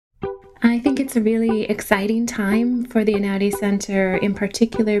I think it's a really exciting time for the Einaudi Center in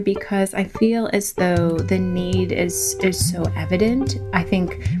particular because I feel as though the need is so evident. I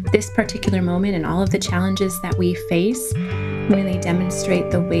think this particular moment and all of the challenges that we face really demonstrate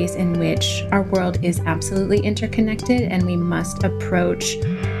the ways in which our world is absolutely interconnected, and we must approach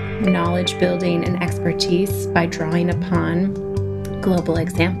knowledge building and expertise by drawing upon global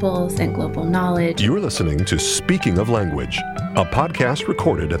examples and global knowledge. You're listening to Speaking of Language, a podcast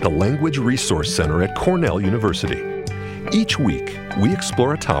recorded at the Language Resource Center at Cornell University. Each week, we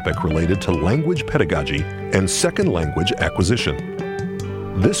explore a topic related to language pedagogy and second language acquisition.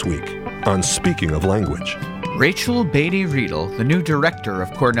 This week on Speaking of Language, Rachel Beatty Riedl, the new director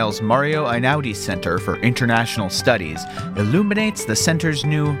of Cornell's Mario Einaudi Center for International Studies, illuminates the center's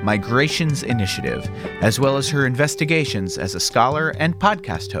new Migrations Initiative, as well as her investigations as a scholar and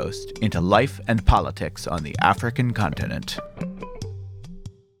podcast host into life and politics on the African continent.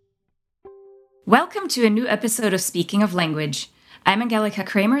 Welcome to a new episode of Speaking of Language. I'm Angelica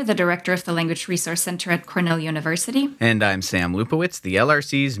Kramer, the director of the Language Resource Center at Cornell University. And I'm Sam Lupowitz, the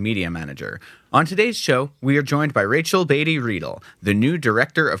LRC's media manager. On today's show, we are joined by Rachel Beatty Riedl, the new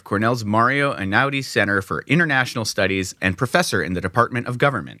director of Cornell's Mario Einaudi Center for International Studies and professor in the Department of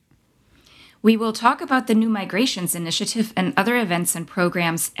Government. We will talk about the new Migrations Initiative and other events and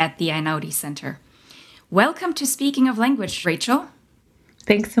programs at the Einaudi Center. Welcome to Speaking of Language, Rachel.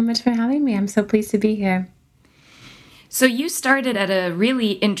 Thanks so much for having me. I'm so pleased to be here. So you started at a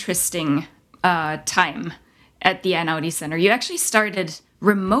really interesting time at the Einaudi Center. You actually started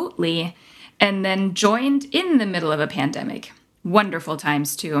remotely and then joined in the middle of a pandemic. Wonderful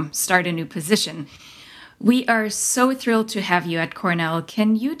times to start a new position. We are so thrilled to have you at Cornell.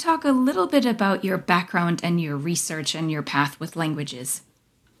 Can you talk a little bit about your background and your research and your path with languages?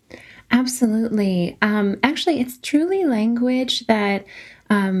 Absolutely. Actually, it's truly language that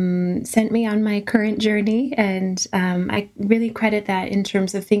sent me on my current journey. And I really credit that in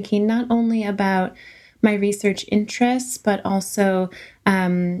terms of thinking not only about my research interests, but also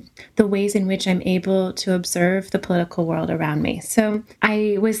the ways in which I'm able to observe the political world around me. So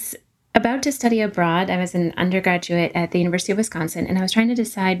I was about to study abroad. I was an undergraduate at the University of Wisconsin, and I was trying to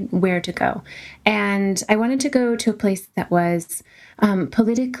decide where to go. And I wanted to go to a place that was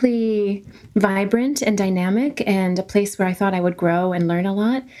politically vibrant and dynamic, and a place where I thought I would grow and learn a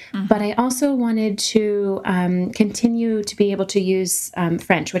lot. Mm-hmm. But I also wanted to continue to be able to use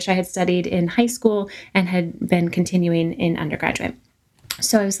French, which I had studied in high school and had been continuing in undergraduate.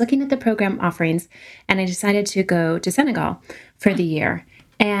 So I was looking at the program offerings, and I decided to go to Senegal for the year.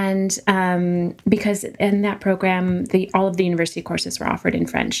 And because in that program, all of the university courses were offered in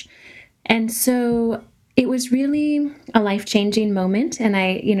French. And so it was really a life-changing moment. And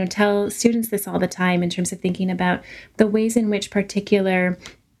I, tell students this all the time in terms of thinking about the ways in which particular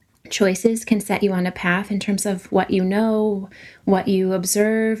choices can set you on a path in terms of what you know, what you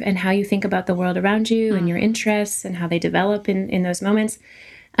observe, and how you think about the world around you and your interests and how they develop in those moments.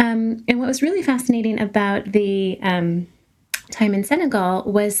 And what was really fascinating about the time in Senegal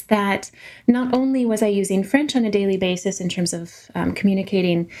was that not only was I using French on a daily basis in terms of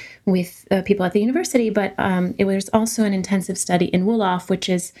communicating with people at the university, but it was also an intensive study in Wolof, which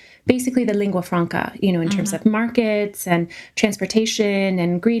is basically the lingua franca, in terms of markets and transportation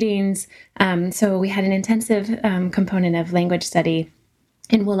and greetings. So we had an intensive component of language study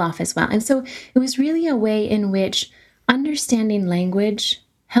in Wolof as well. And so it was really a way in which understanding language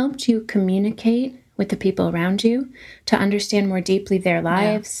helped you communicate with the people around you, to understand more deeply their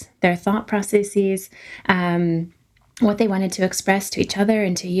lives, their thought processes, what they wanted to express to each other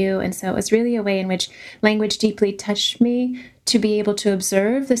and to you. And so it was really a way in which language deeply touched me to be able to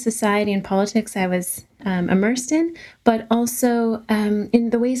observe the society and politics I was immersed in, but also in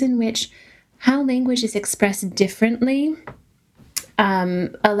the ways in which how language is expressed differently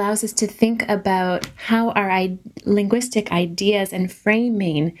allows us to think about how our linguistic ideas and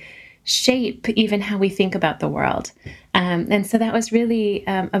framing shape even how we think about the world. And so that was really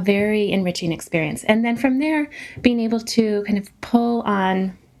a very enriching experience. And then from there, being able to kind of pull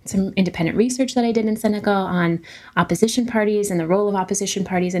on some independent research that I did in Senegal on opposition parties and the role of opposition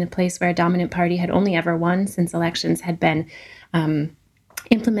parties in a place where a dominant party had only ever won since elections had been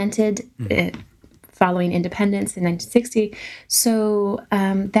implemented following independence in 1960. So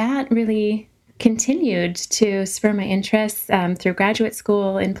that really continued to spur my interests through graduate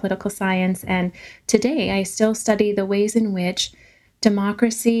school in political science. And today I still study the ways in which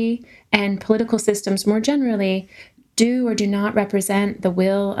democracy and political systems more generally do or do not represent the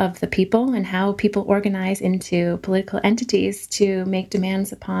will of the people and how people organize into political entities to make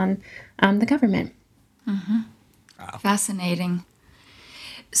demands upon the government. Mm-hmm. Wow. Fascinating.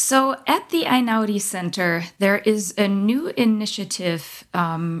 So at the Einaudi Center, there is a new initiative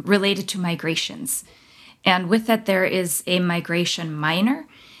related to migrations. And with that, there is a migration minor.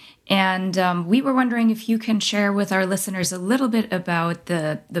 And we were wondering if you can share with our listeners a little bit about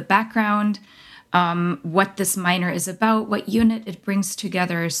the background, what this minor is about, what unit it brings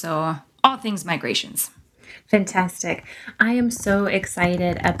together. So all things migrations. Fantastic. I am so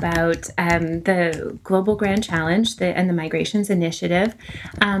excited about the Global Grand Challenge and the Migrations Initiative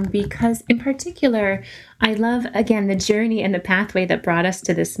because, in particular, I love, again, the journey and the pathway that brought us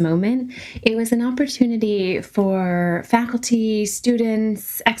to this moment. It was an opportunity for faculty,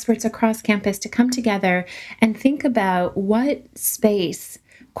 students, experts across campus to come together and think about what space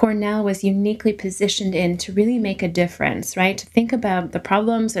Cornell was uniquely positioned in to really make a difference, right? To think about the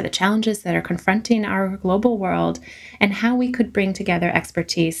problems or the challenges that are confronting our global world and how we could bring together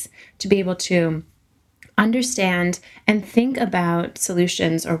expertise to be able to understand and think about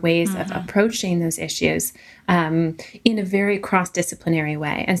solutions or ways of approaching those issues in a very cross-disciplinary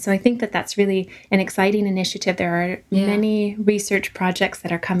way. And so I think that that's really an exciting initiative. There are many research projects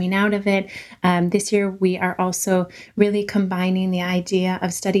that are coming out of it. This year, we are also really combining the idea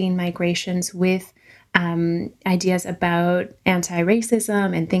of studying migrations with ideas about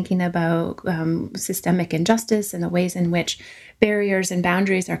anti-racism and thinking about systemic injustice and the ways in which barriers and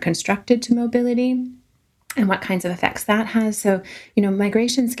boundaries are constructed to mobility, and what kinds of effects that has. So,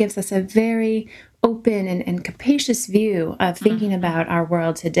 migrations gives us a very open and capacious view of thinking about our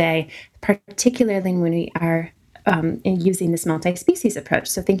world today, particularly when we are using this multi-species approach.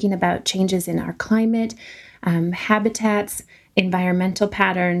 So thinking about changes in our climate, habitats, environmental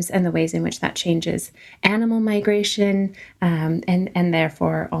patterns, and the ways in which that changes animal migration, and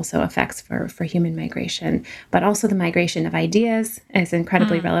therefore also effects for human migration. But also the migration of ideas is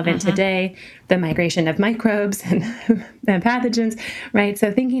incredibly relevant today, the migration of microbes and pathogens, right?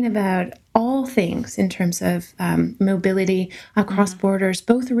 So thinking about all things in terms of mobility across borders,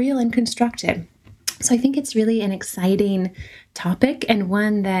 both real and constructed. So I think it's really an exciting topic and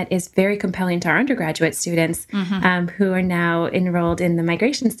one that is very compelling to our undergraduate students who are now enrolled in the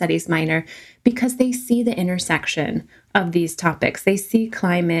migration studies minor, because they see the intersection of these topics. They see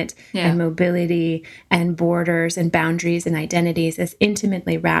climate and mobility and borders and boundaries and identities as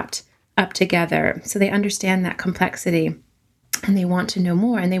intimately wrapped up together. So they understand that complexity. And they want to know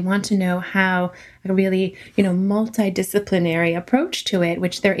more, and they want to know how a really, multidisciplinary approach to it,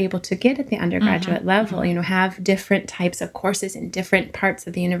 which they're able to get at the undergraduate level, have different types of courses in different parts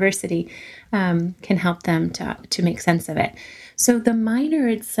of the university, can help them to make sense of it. So the minor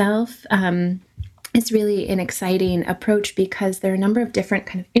itself is really an exciting approach because there are a number of different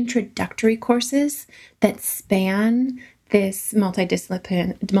kind of introductory courses that span this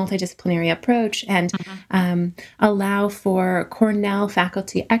multidisciplinary approach and allow for Cornell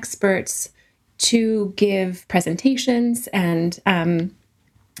faculty experts to give presentations and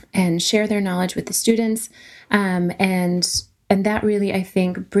share their knowledge with the students. And that really, I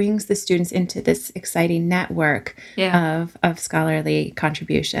think, brings the students into this exciting network of scholarly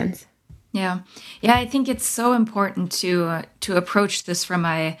contributions. Yeah, I think it's so important to approach this from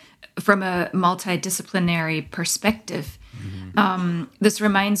a multidisciplinary perspective. This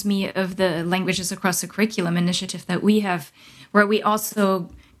reminds me of the Languages Across the Curriculum initiative that we have, where we also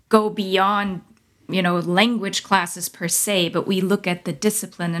go beyond, language classes per se, but we look at the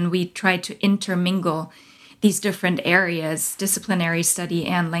discipline and we try to intermingle these different areas, disciplinary study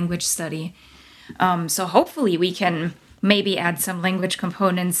and language study. So hopefully we can maybe add some language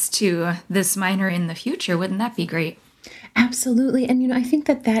components to this minor in the future. Wouldn't that be great? Absolutely. And, I think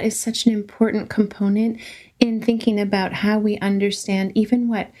that is such an important component in thinking about how we understand even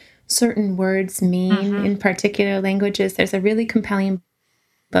what certain words mean in particular languages. There's a really compelling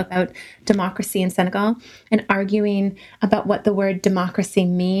book about democracy in Senegal and arguing about what the word democracy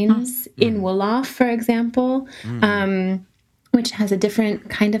means in Wolof, for example, which has a different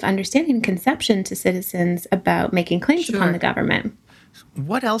kind of understanding and conception to citizens about making claims upon the government.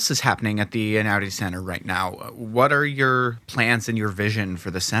 What else is happening at the Einaudi Center right now? What are your plans and your vision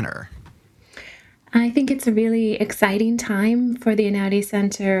for the center? I think it's a really exciting time for the Einaudi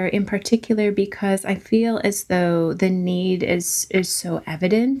Center in particular because I feel as though the need is so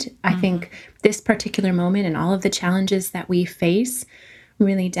evident. I think this particular moment and all of the challenges that we face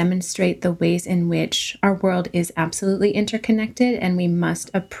really demonstrate the ways in which our world is absolutely interconnected, and we must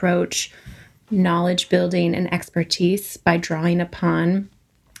approach knowledge building and expertise by drawing upon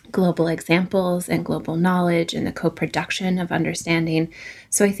global examples and global knowledge and the co-production of understanding.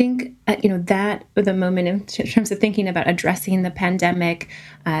 So I think, that the moment in terms of thinking about addressing the pandemic,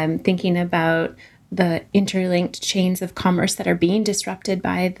 thinking about the interlinked chains of commerce that are being disrupted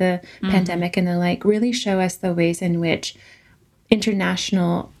by the pandemic and the like, really show us the ways in which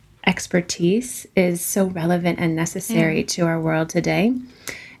international expertise is so relevant and necessary to our world today.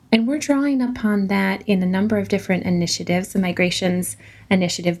 And we're drawing upon that in a number of different initiatives, the Migrations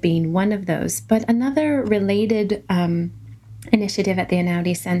Initiative being one of those. But another related initiative at the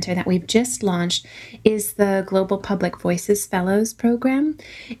Einaudi Center that we've just launched is the Global Public Voices Fellows Program,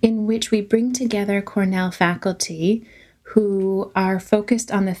 in which we bring together Cornell faculty who are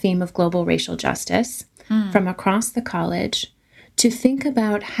focused on the theme of global racial justice from across the college to think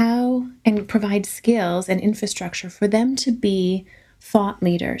about how and provide skills and infrastructure for them to be thought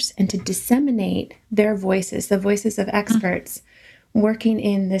leaders and to disseminate their voices, the voices of experts working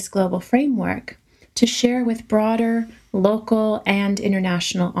in this global framework, to share with broader local and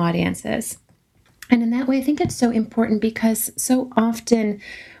international audiences. And in that way, I think it's so important because so often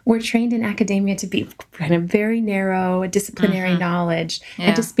we're trained in academia to be kind of very narrow, disciplinary knowledge,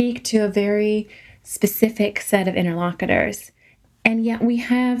 and to speak to a very specific set of interlocutors. And yet we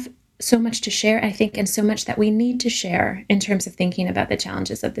have so much to share, I think, and so much that we need to share in terms of thinking about the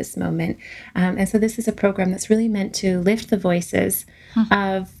challenges of this moment. And so this is a program that's really meant to lift the voices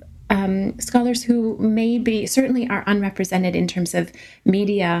of scholars who maybe certainly are unrepresented in terms of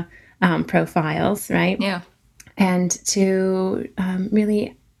media profiles, right? Yeah. And to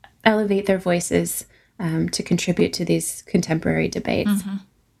really elevate their voices to contribute to these contemporary debates.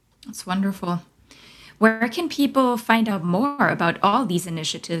 That's wonderful. Where can people find out more about all these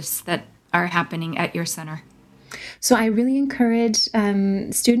initiatives that are happening at your center? So I really encourage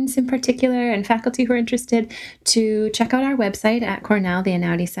students in particular and faculty who are interested to check out our website at Cornell, the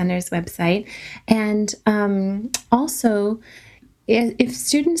Einaudi Center's website. And also, if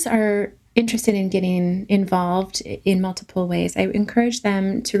students are interested in getting involved in multiple ways, I encourage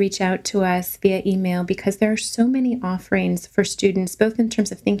them to reach out to us via email, because there are so many offerings for students, both in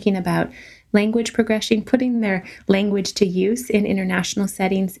terms of thinking about language progression, putting their language to use in international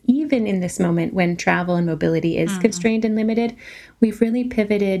settings, even in this moment when travel and mobility is constrained and limited. We've really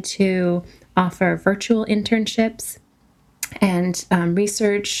pivoted to offer virtual internships and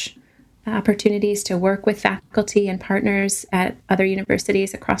research opportunities to work with faculty and partners at other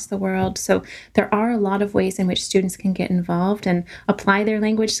universities across the world. So there are a lot of ways in which students can get involved and apply their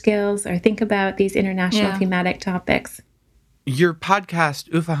language skills or think about these international thematic topics. Your podcast,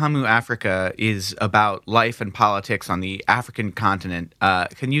 Ufahamu Africa, is about life and politics on the African continent.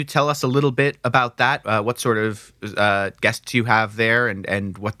 Can you tell us a little bit about that? What sort of guests you have there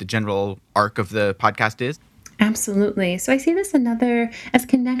and what the general arc of the podcast is? Absolutely. So I see this as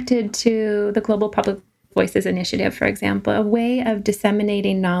connected to the Global Public Voices Initiative, for example, a way of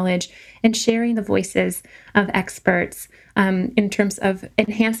disseminating knowledge and sharing the voices of experts in terms of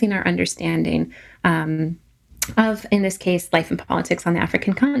enhancing our understanding of, in this case, life and politics on the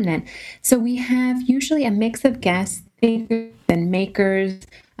African continent. So we have usually a mix of guests, thinkers and makers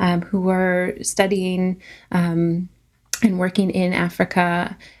who are studying and working in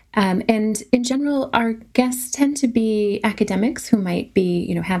Africa. And in general, our guests tend to be academics who might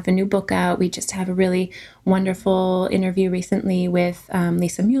be, have a new book out. We just have a really wonderful interview recently with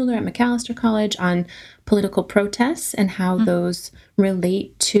Lisa Mueller at Macalester College on political protests and how those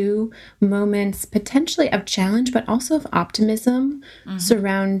relate to moments potentially of challenge, but also of optimism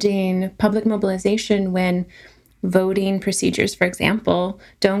surrounding public mobilization when voting procedures, for example,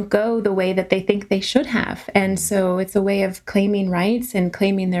 don't go the way that they think they should have. And so it's a way of claiming rights and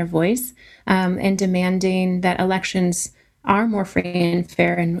claiming their voice and demanding that elections are more free and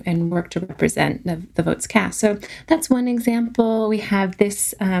fair and work to represent the votes cast. So that's one example. We have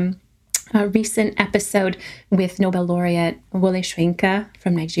this recent episode with Nobel laureate Wole Soyinka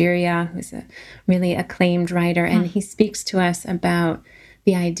from Nigeria, who's a really acclaimed writer, and he speaks to us about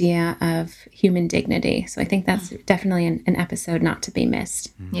the idea of human dignity. So I think that's definitely an episode not to be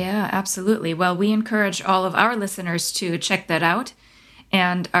missed. Yeah, absolutely. Well, we encourage all of our listeners to check that out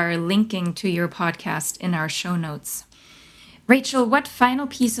and are linking to your podcast in our show notes. Rachel, what final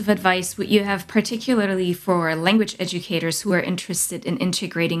piece of advice would you have particularly for language educators who are interested in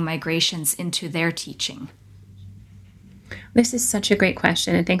integrating migrations into their teaching? This is such a great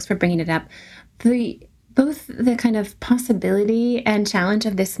question, and thanks for bringing it up. Both the kind of possibility and challenge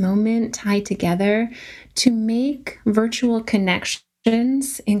of this moment tie together to make virtual connections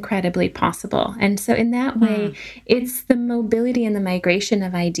incredibly possible. And so in that way, it's the mobility and the migration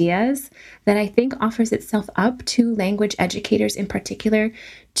of ideas that I think offers itself up to language educators in particular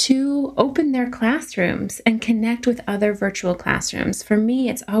to open their classrooms and connect with other virtual classrooms. For me,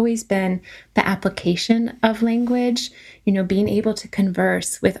 it's always been the application of language, being able to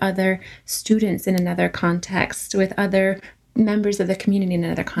converse with other students in another context, with other members of the community in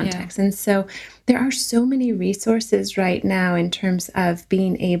another context. Yeah. And so there are so many resources right now in terms of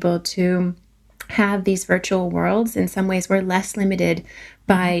being able to have these virtual worlds. In some ways, we're less limited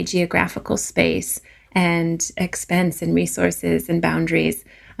by geographical space and expense and resources and boundaries.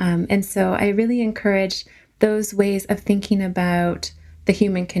 And so I really encourage those ways of thinking about the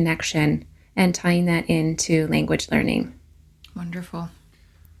human connection and tying that into language learning. Wonderful.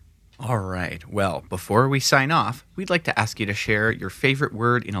 All right. Well, before we sign off, we'd like to ask you to share your favorite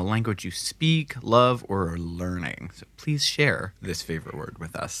word in a language you speak, love, or are learning. So please share this favorite word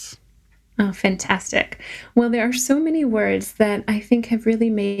with us. Oh, fantastic. Well, there are so many words that I think have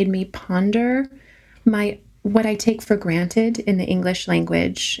really made me ponder what I take for granted in the English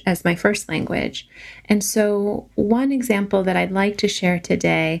language as my first language. And so one example that I'd like to share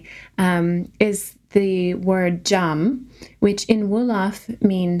today is the word jam, which in Wolof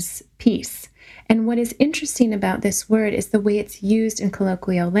means peace. And what is interesting about this word is the way it's used in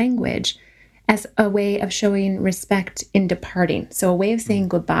colloquial language as a way of showing respect in departing. So a way of saying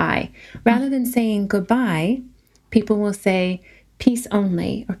goodbye. Rather than saying goodbye, people will say peace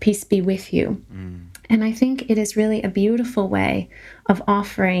only or peace be with you. And I think it is really a beautiful way of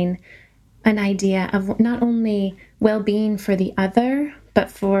offering an idea of not only well-being for the other,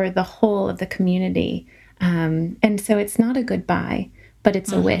 but for the whole of the community. And so it's not a goodbye, but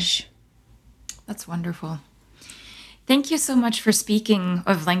it's a wish. That's wonderful. Thank you so much for speaking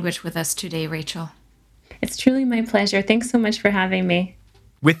of language with us today, Rachel. It's truly my pleasure. Thanks so much for having me.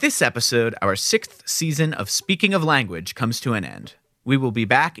 With this episode, our 6th season of Speaking of Language comes to an end. We will be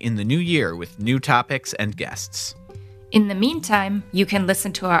back in the new year with new topics and guests. In the meantime, you can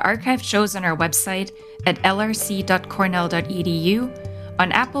listen to our archived shows on our website at lrc.cornell.edu,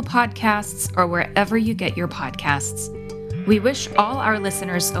 on Apple Podcasts, or wherever you get your podcasts. We wish all our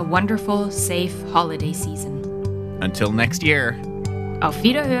listeners a wonderful, safe holiday season. Until next year. Auf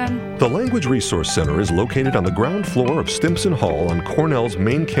Wiederhören. The Language Resource Center is located on the ground floor of Stimson Hall on Cornell's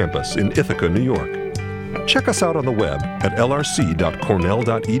main campus in Ithaca, New York. Check us out on the web at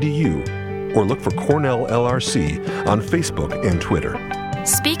lrc.cornell.edu or look for Cornell LRC on Facebook and Twitter.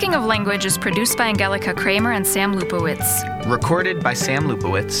 Speaking of Language is produced by Angelica Kramer and Sam Lupowitz. Recorded by Sam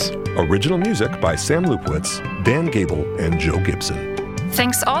Lupowitz. Original music by Sam Lupowitz, Dan Gable, and Joe Gibson.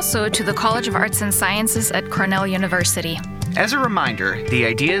 Thanks also to the College of Arts and Sciences at Cornell University. As a reminder, the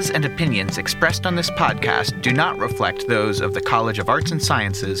ideas and opinions expressed on this podcast do not reflect those of the College of Arts and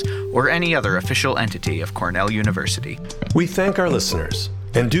Sciences or any other official entity of Cornell University. We thank our listeners,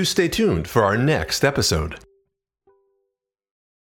 and do stay tuned for our next episode.